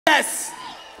Yes!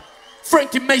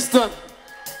 Frankie Mason,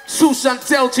 Sue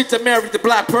Chantel, Chita Mary, the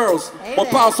Black Pearls,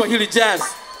 Mopao, Swahili Jazz.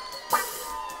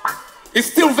 It's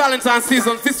still Valentine's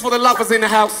season. This for the lovers in the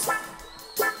house.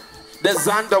 There's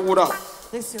Xander, what up?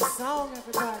 This your song,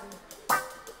 everybody.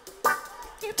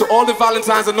 To all the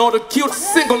Valentines and all the cute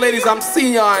single ladies, I'm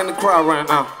seeing y'all in the crowd right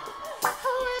now.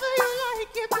 However you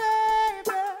like it,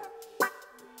 baby.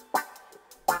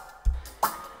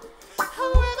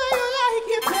 However you like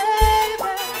it,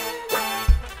 baby.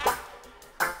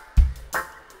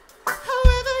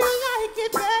 However you like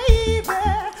it, baby.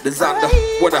 There's Xander,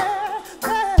 what up?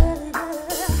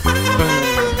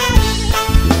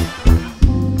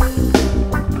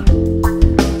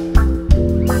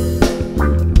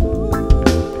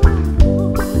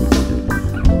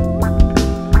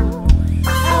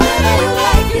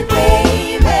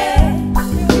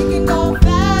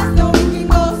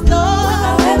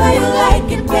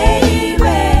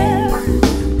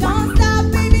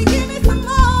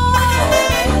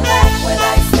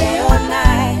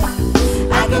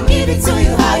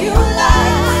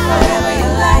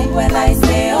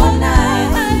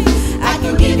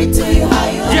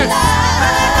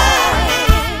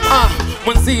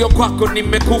 Mwenzio kwako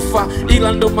nimekufa,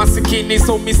 ila ndo masikini,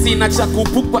 so mi sina cha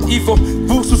kupupa hivyo.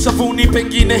 Busu shavuni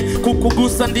pengine,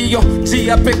 kukugusa ndiyo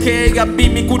njia pekee ya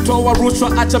mimi kutoa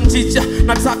rushwa. Acha mchicha,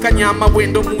 nataka nyama,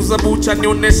 wendo muuza bucha,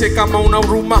 nioneshe kama una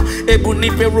huruma, ebu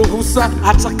nipe ruhusa.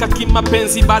 Hata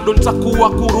kimapenzi bado nitakuwa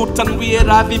kuruta, nwie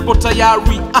radhi po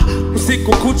tayari.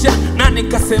 Usiku kucha na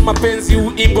nikasema penzi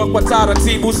uimbwa kwa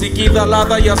taratibu, sikidha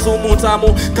ladha ya sumu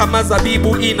tamu kama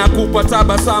zabibu, inakupa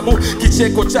tabasamu,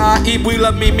 kicheko cha aibu,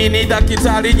 ila mimi ni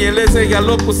daktari, nyeleze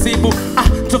yalokusibu.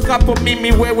 Tokapo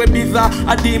mimi wewe bidhaa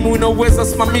adimu, inaweza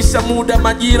simamisha muda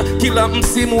majira, kila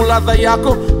msimu ladha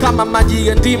yako kama maji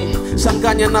ya ndimu,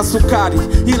 changanya na sukari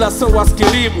ila so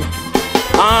askilimu.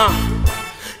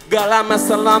 Gharama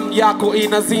salamu yako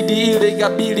inazidi ile ya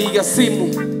bili ya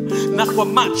simu, na kwa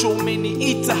macho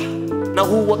umeniita, na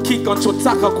uhakika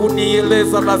unachotaka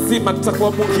kunieleza lazima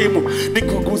kitakuwa muhimu.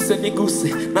 Nikuguse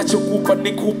niguse, nachokupa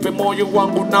nikupe, moyo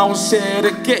wangu na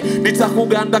ushereke,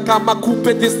 nitakuganda kama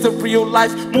kupe. This the real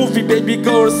life movie, baby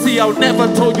girl, see I'll never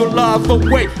throw your love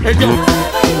away. Hey, yo.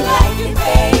 However you like it,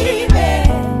 baby.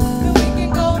 We can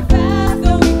go fast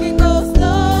or we can go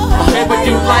slow. However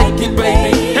you like it,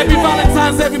 baby. Happy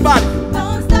Valentine's, everybody.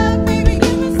 Don't stop, baby,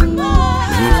 give me some more.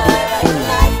 However you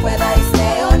like, whether I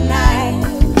stay all night,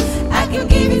 I can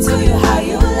give it to you how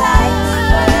you like.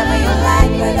 Whatever you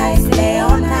like, whether I stay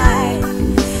all night,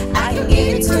 I can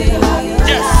give it to you how you like.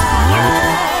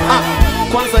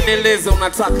 Kwanza nieleze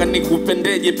unataka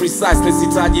nikupendeje precisely,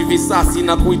 sitaji visasi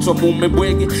na kuitwa mume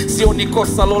bwege. Sio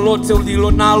nikosa lolote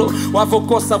ulilo nalo,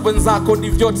 wavokosa wenzako ni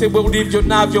vyote we ulivyo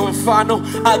navyo. Mfano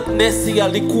Agnesi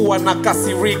alikuwa na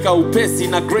kasirika upesi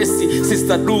na Gracie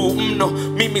sister du mno,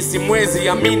 mimi si mwezi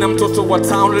Amina mtoto wa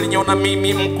town liniona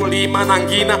mimi mkulima na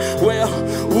ngina. Well,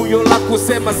 huyo la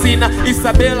kusema sina.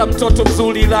 Isabella mtoto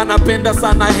mzuri la napenda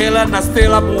sana hela, na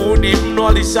Stella muuni mno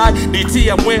alishai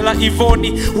nitia mwela.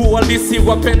 Ivoni hualisi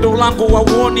wapendo langu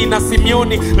wawoni, na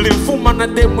Simioni limfuma na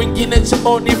dem mwingine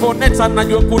chooni. Voneta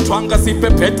najua kutwanga si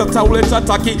pepeta, tauleta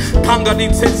taki kanga ni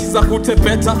techi za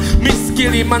kutepeta. Miss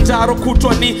Kilimanjaro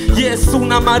kutwa ni Yesu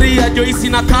na Maria, Joyce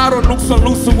na Karo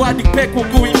nusu wadi peku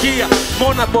kuingia.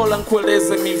 Mona bola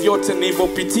nkueleze mi vyote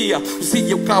nilivyopitia,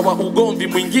 usije ukawa ugomvi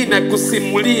mwingine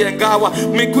kusimulia. Ngawa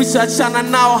umekwisha achana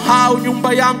nao hao,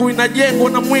 nyumba yangu inajengwa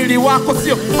na mwili wako,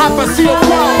 sio hapa sio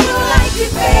kwao.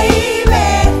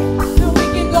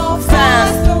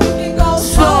 Fast, or we can go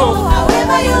slow.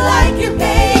 However you like it,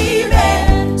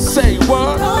 baby. Say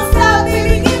what? Don't stop,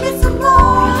 baby, give me some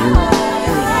more.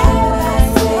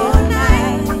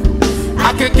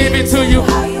 I can give it to you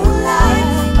how you like.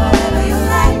 Whatever you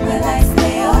like, will I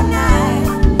stay all night?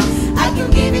 I can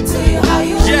give it to you how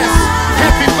you like. Yes,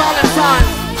 happy Valentine's.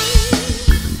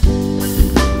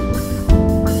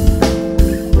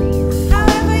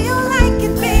 However you like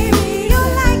it, baby. You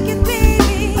like it,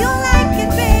 baby. You like it,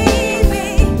 baby.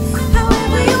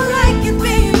 However you like it,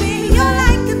 baby. You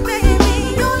like it, baby.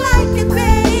 You like it,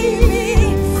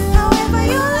 baby. However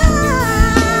you like it,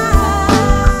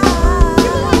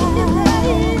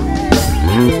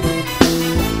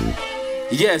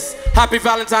 baby. Yes, happy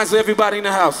Valentine's to everybody in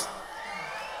the house.